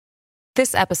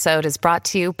This episode is brought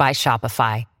to you by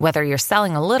Shopify. Whether you're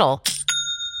selling a little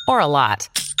or a lot,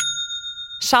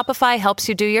 Shopify helps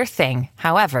you do your thing,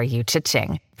 however you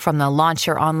cha-ching. From the launch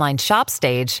your online shop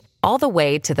stage, all the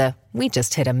way to the we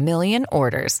just hit 1 million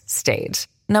orders stage.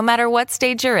 No matter what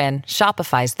stage you're in,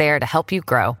 Shopify's there to help you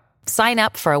grow. Sign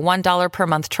up for a $1 per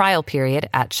month trial period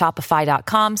at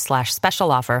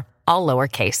shopify.com/special offer, all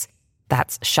lowercase.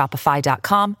 That's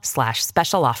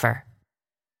shopify.com/special offer.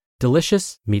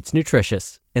 Delicious meets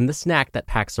nutritious in the snack that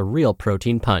packs a real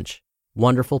protein punch.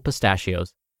 Wonderful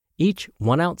Pistachios. Each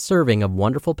 1-ounce serving of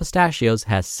Wonderful Pistachios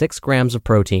has 6 grams of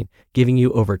protein, giving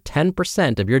you over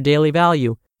 10% of your daily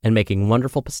value and making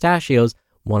Wonderful Pistachios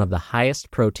one of the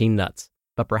highest protein nuts.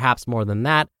 But perhaps more than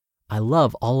that, I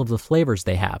love all of the flavors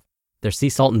they have. Their sea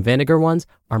salt and vinegar ones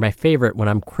are my favorite when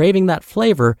I'm craving that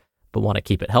flavor but want to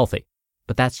keep it healthy.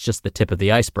 But that's just the tip of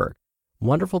the iceberg.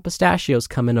 Wonderful Pistachios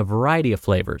come in a variety of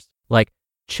flavors, like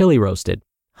chili roasted,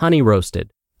 honey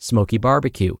roasted, smoky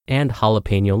barbecue, and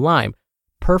jalapeno lime,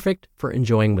 perfect for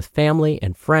enjoying with family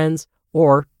and friends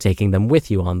or taking them with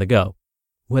you on the go.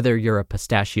 Whether you're a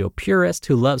pistachio purist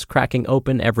who loves cracking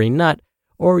open every nut,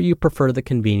 or you prefer the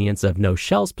convenience of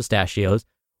no-shells pistachios,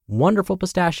 Wonderful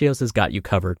Pistachios has got you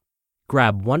covered.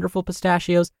 Grab Wonderful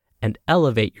Pistachios and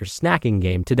elevate your snacking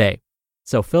game today.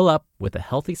 So fill up with a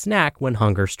healthy snack when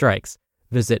hunger strikes.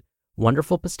 Visit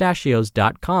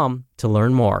wonderfulpistachios.com to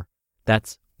learn more.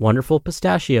 That's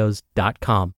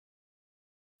wonderfulpistachios.com.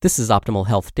 This is Optimal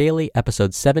Health Daily,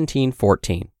 episode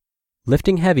 1714,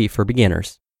 Lifting Heavy for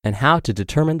Beginners and How to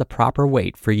Determine the Proper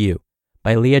Weight for You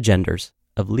by Leah Genders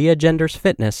of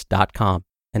leahgendersfitness.com.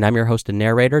 And I'm your host and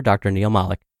narrator, Dr. Neil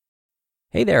Malik.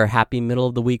 Hey there, happy middle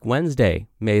of the week Wednesday.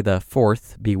 May the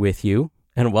 4th be with you.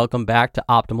 And welcome back to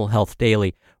Optimal Health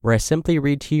Daily, where I simply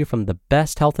read to you from the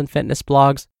best health and fitness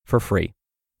blogs for free.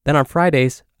 Then on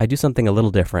Fridays, I do something a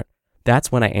little different. That's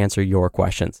when I answer your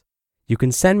questions. You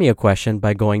can send me a question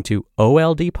by going to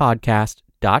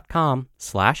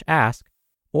oldpodcast.com/ask,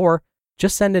 or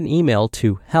just send an email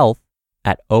to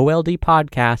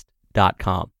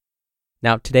health@oldpodcast.com.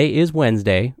 Now, today is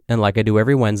Wednesday, and like I do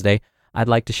every Wednesday, I'd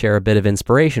like to share a bit of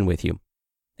inspiration with you.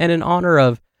 And in honor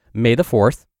of May the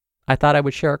 4th, I thought I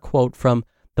would share a quote from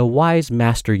the wise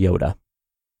Master Yoda.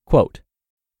 Quote,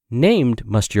 "Named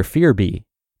must your fear be,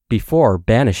 before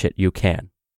banish it you can."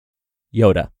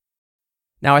 Yoda.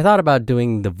 Now, I thought about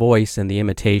doing the voice and the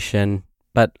imitation,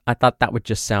 but I thought that would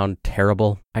just sound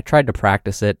terrible. I tried to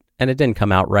practice it, and it didn't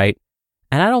come out right.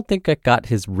 And I don't think I got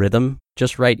his rhythm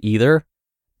just right either,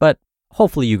 but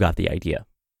hopefully you got the idea.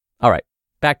 All right,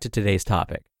 back to today's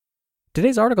topic.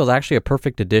 Today's article is actually a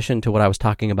perfect addition to what I was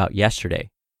talking about yesterday.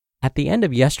 At the end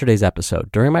of yesterday's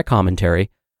episode, during my commentary,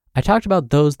 I talked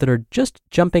about those that are just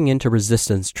jumping into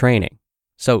resistance training.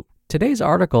 So today's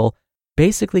article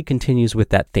basically continues with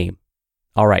that theme.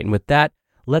 All right, and with that,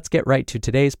 let's get right to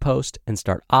today's post and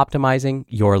start optimizing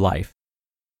your life.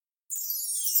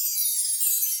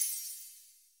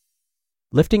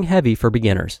 Lifting Heavy for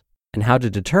Beginners and How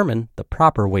to Determine the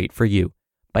Proper Weight for You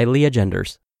by Leah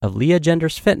Genders of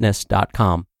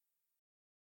leahgendersfitness.com.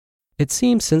 It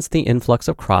seems since the influx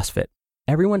of CrossFit,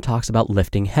 everyone talks about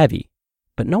lifting heavy,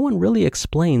 but no one really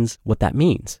explains what that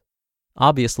means.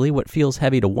 Obviously, what feels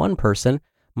heavy to one person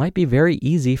might be very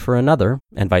easy for another,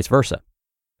 and vice versa.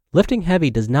 Lifting heavy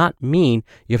does not mean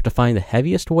you have to find the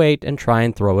heaviest weight and try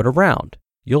and throw it around.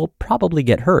 You'll probably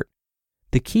get hurt.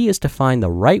 The key is to find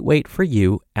the right weight for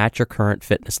you at your current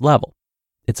fitness level.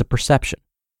 It's a perception.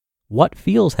 What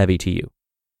feels heavy to you?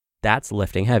 That's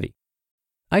lifting heavy.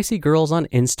 I see girls on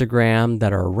Instagram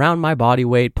that are around my body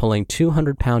weight pulling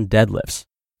 200-pound deadlifts.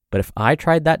 But if I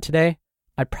tried that today,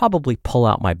 I'd probably pull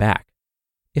out my back.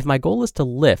 If my goal is to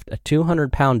lift a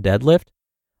 200-pound deadlift,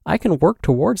 I can work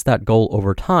towards that goal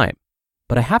over time,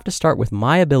 but I have to start with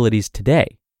my abilities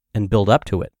today and build up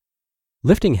to it.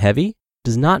 Lifting heavy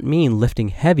does not mean lifting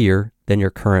heavier than your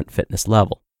current fitness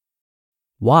level.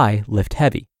 Why lift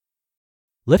heavy?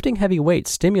 Lifting heavy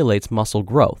weights stimulates muscle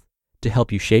growth to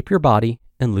help you shape your body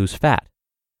and lose fat.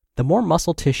 The more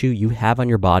muscle tissue you have on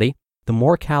your body, the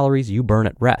more calories you burn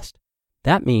at rest.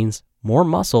 That means more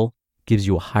muscle gives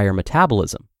you a higher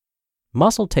metabolism.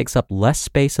 Muscle takes up less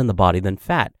space in the body than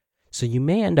fat, so you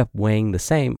may end up weighing the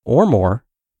same or more,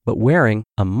 but wearing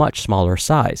a much smaller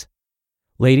size.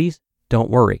 Ladies, don't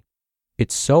worry.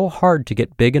 It's so hard to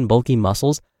get big and bulky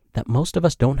muscles that most of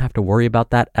us don't have to worry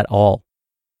about that at all.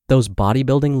 Those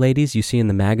bodybuilding ladies you see in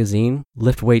the magazine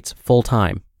lift weights full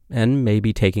time and may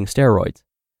be taking steroids.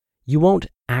 You won't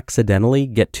accidentally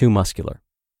get too muscular.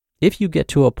 If you get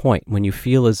to a point when you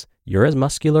feel you're as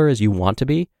muscular as you want to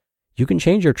be, you can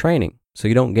change your training so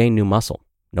you don't gain new muscle.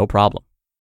 No problem.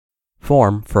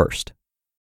 Form first.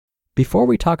 Before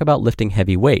we talk about lifting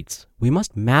heavy weights, we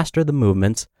must master the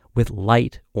movements with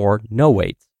light or no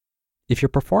weights. If you're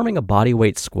performing a body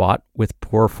weight squat with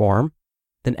poor form,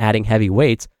 then adding heavy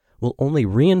weights will only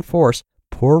reinforce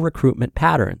poor recruitment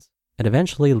patterns and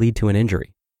eventually lead to an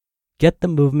injury. Get the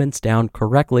movements down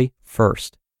correctly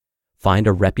first. Find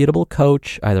a reputable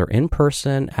coach, either in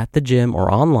person, at the gym,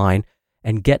 or online,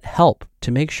 and get help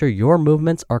to make sure your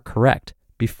movements are correct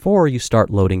before you start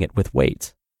loading it with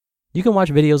weights. You can watch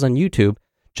videos on YouTube.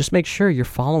 Just make sure you're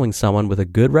following someone with a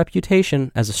good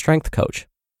reputation as a strength coach.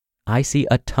 I see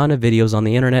a ton of videos on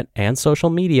the internet and social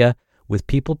media with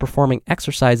people performing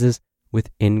exercises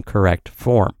with incorrect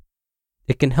form.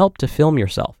 It can help to film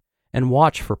yourself and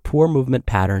watch for poor movement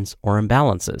patterns or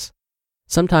imbalances.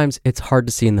 Sometimes it's hard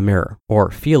to see in the mirror or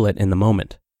feel it in the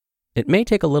moment. It may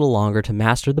take a little longer to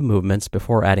master the movements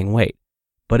before adding weight,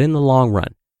 but in the long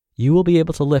run, you will be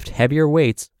able to lift heavier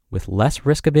weights with less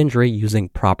risk of injury using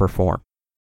proper form.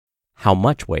 How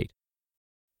much weight?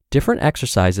 Different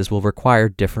exercises will require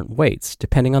different weights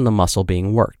depending on the muscle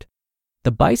being worked.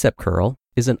 The bicep curl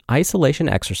is an isolation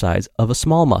exercise of a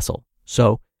small muscle,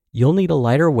 so you'll need a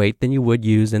lighter weight than you would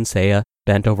use in, say, a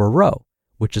bent over row,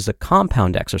 which is a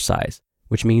compound exercise,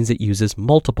 which means it uses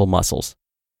multiple muscles.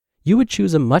 You would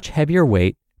choose a much heavier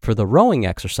weight for the rowing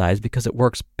exercise because it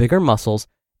works bigger muscles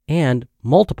and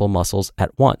multiple muscles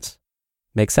at once.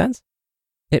 Make sense?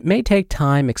 It may take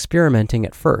time experimenting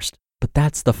at first, but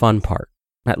that's the fun part.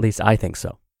 At least I think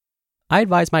so. I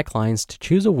advise my clients to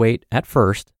choose a weight at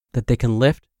first that they can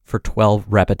lift for 12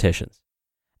 repetitions.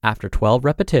 After 12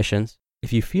 repetitions,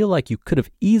 if you feel like you could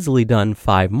have easily done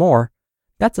 5 more,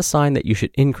 that's a sign that you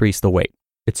should increase the weight.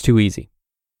 It's too easy.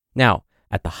 Now,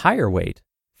 at the higher weight,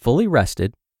 fully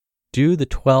rested, do the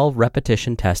 12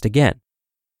 repetition test again.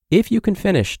 If you can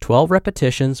finish 12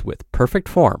 repetitions with perfect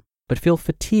form, but feel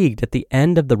fatigued at the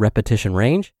end of the repetition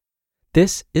range,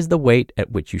 this is the weight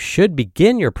at which you should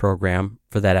begin your program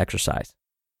for that exercise.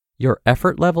 Your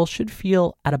effort level should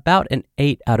feel at about an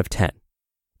 8 out of 10.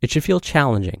 It should feel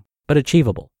challenging, but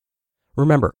achievable.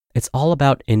 Remember, it's all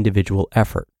about individual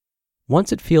effort.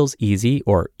 Once it feels easy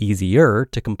or easier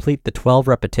to complete the 12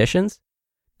 repetitions,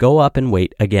 go up and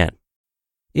weight again.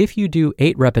 If you do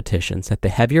 8 repetitions at the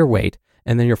heavier weight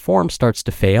and then your form starts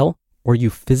to fail, or you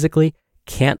physically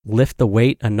can't lift the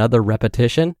weight another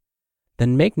repetition,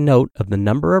 then make note of the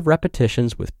number of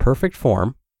repetitions with perfect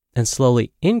form and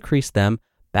slowly increase them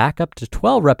back up to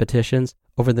 12 repetitions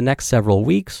over the next several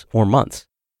weeks or months.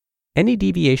 Any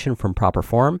deviation from proper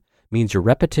form means your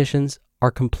repetitions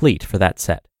are complete for that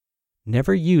set.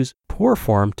 Never use poor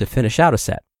form to finish out a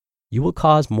set. You will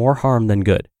cause more harm than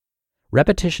good.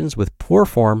 Repetitions with poor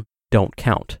form don't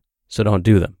count, so don't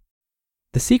do them.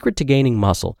 The secret to gaining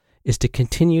muscle is to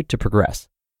continue to progress.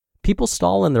 People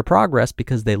stall in their progress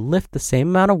because they lift the same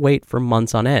amount of weight for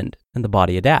months on end, and the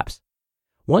body adapts.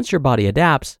 Once your body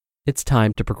adapts, it's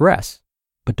time to progress,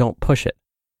 but don't push it.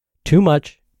 Too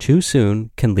much, too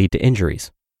soon can lead to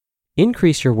injuries.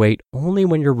 Increase your weight only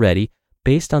when you're ready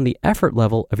based on the effort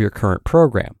level of your current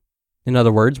program. In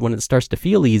other words, when it starts to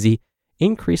feel easy,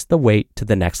 increase the weight to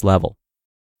the next level.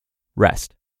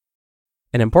 Rest.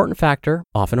 An important factor,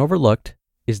 often overlooked,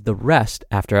 is the rest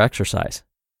after exercise.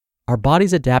 Our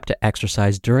bodies adapt to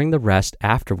exercise during the rest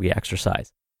after we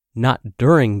exercise, not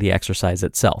during the exercise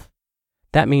itself.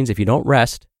 That means if you don't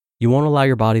rest, you won't allow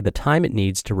your body the time it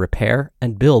needs to repair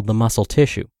and build the muscle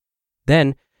tissue.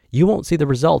 Then, you won't see the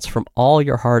results from all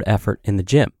your hard effort in the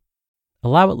gym.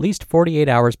 Allow at least 48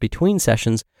 hours between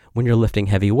sessions when you're lifting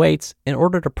heavy weights in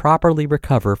order to properly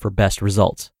recover for best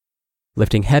results.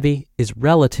 Lifting heavy is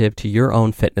relative to your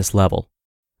own fitness level.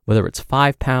 Whether it's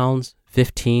 5 pounds,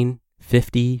 15,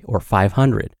 50, or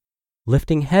 500,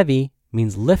 lifting heavy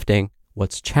means lifting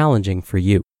what's challenging for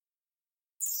you.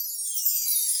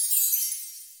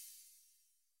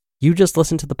 You just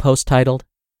listened to the post titled,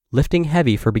 Lifting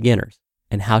Heavy for Beginners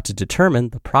and How to Determine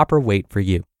the Proper Weight for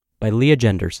You by Leah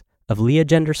Genders of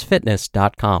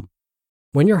leahgendersfitness.com.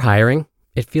 When you're hiring,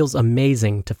 it feels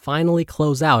amazing to finally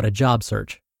close out a job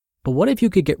search. But what if you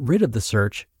could get rid of the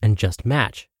search and just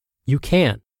match? You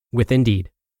can with Indeed.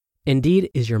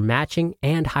 Indeed is your matching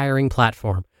and hiring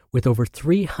platform with over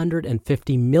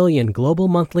 350 million global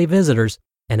monthly visitors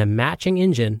and a matching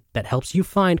engine that helps you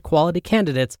find quality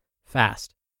candidates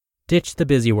fast. Ditch the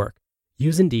busy work.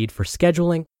 Use Indeed for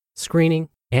scheduling, screening,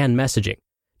 and messaging.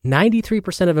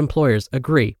 93% of employers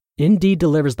agree Indeed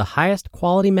delivers the highest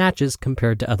quality matches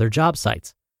compared to other job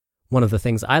sites. One of the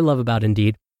things I love about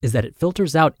Indeed is that it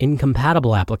filters out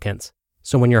incompatible applicants.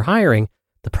 So when you're hiring,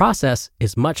 the process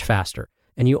is much faster,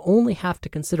 and you only have to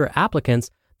consider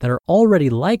applicants that are already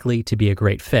likely to be a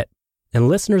great fit. And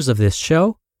listeners of this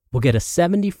show will get a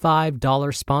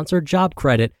 $75 sponsored job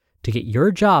credit to get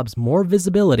your jobs more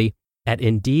visibility at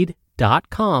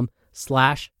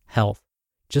Indeed.com/health.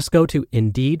 Just go to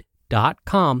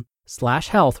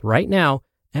Indeed.com/health right now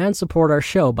and support our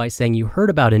show by saying you heard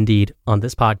about Indeed on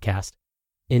this podcast.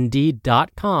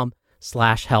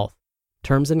 Indeed.com/health.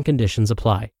 Terms and conditions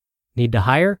apply. Need to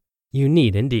hire? You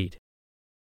need Indeed.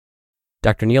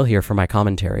 Dr. Neal here for my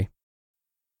commentary.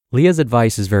 Leah's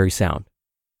advice is very sound.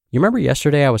 You remember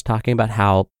yesterday I was talking about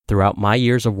how throughout my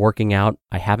years of working out,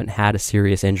 I haven't had a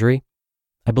serious injury?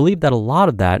 I believe that a lot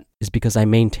of that is because I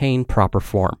maintain proper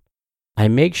form. I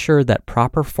make sure that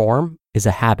proper form is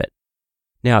a habit.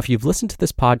 Now, if you've listened to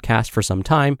this podcast for some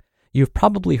time, you've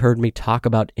probably heard me talk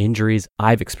about injuries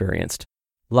I've experienced.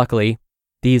 Luckily,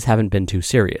 these haven't been too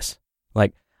serious.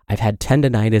 Like, I've had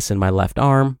tendinitis in my left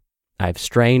arm. I've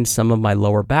strained some of my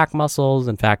lower back muscles.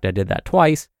 In fact, I did that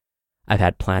twice. I've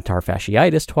had plantar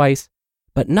fasciitis twice,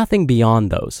 but nothing beyond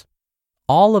those.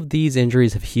 All of these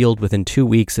injuries have healed within 2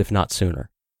 weeks, if not sooner.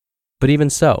 But even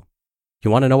so, you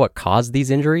want to know what caused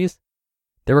these injuries?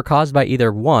 They were caused by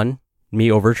either 1, me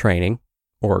overtraining,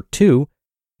 or 2,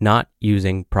 not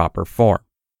using proper form.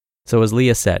 So as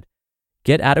Leah said,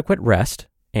 get adequate rest,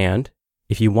 and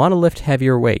if you want to lift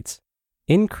heavier weights,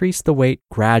 increase the weight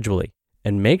gradually,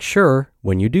 and make sure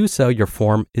when you do so, your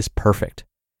form is perfect.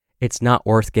 It's not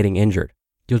worth getting injured.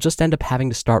 You'll just end up having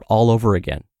to start all over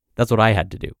again. That's what I had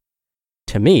to do.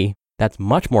 To me, that's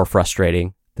much more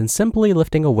frustrating than simply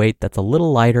lifting a weight that's a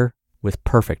little lighter with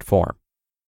perfect form.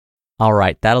 All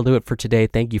right, that'll do it for today.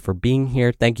 Thank you for being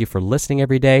here. Thank you for listening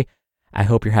every day. I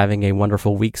hope you're having a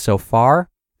wonderful week so far.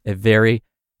 A very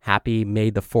happy May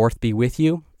the 4th be with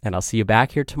you, and I'll see you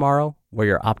back here tomorrow where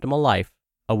your optimal life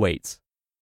awaits.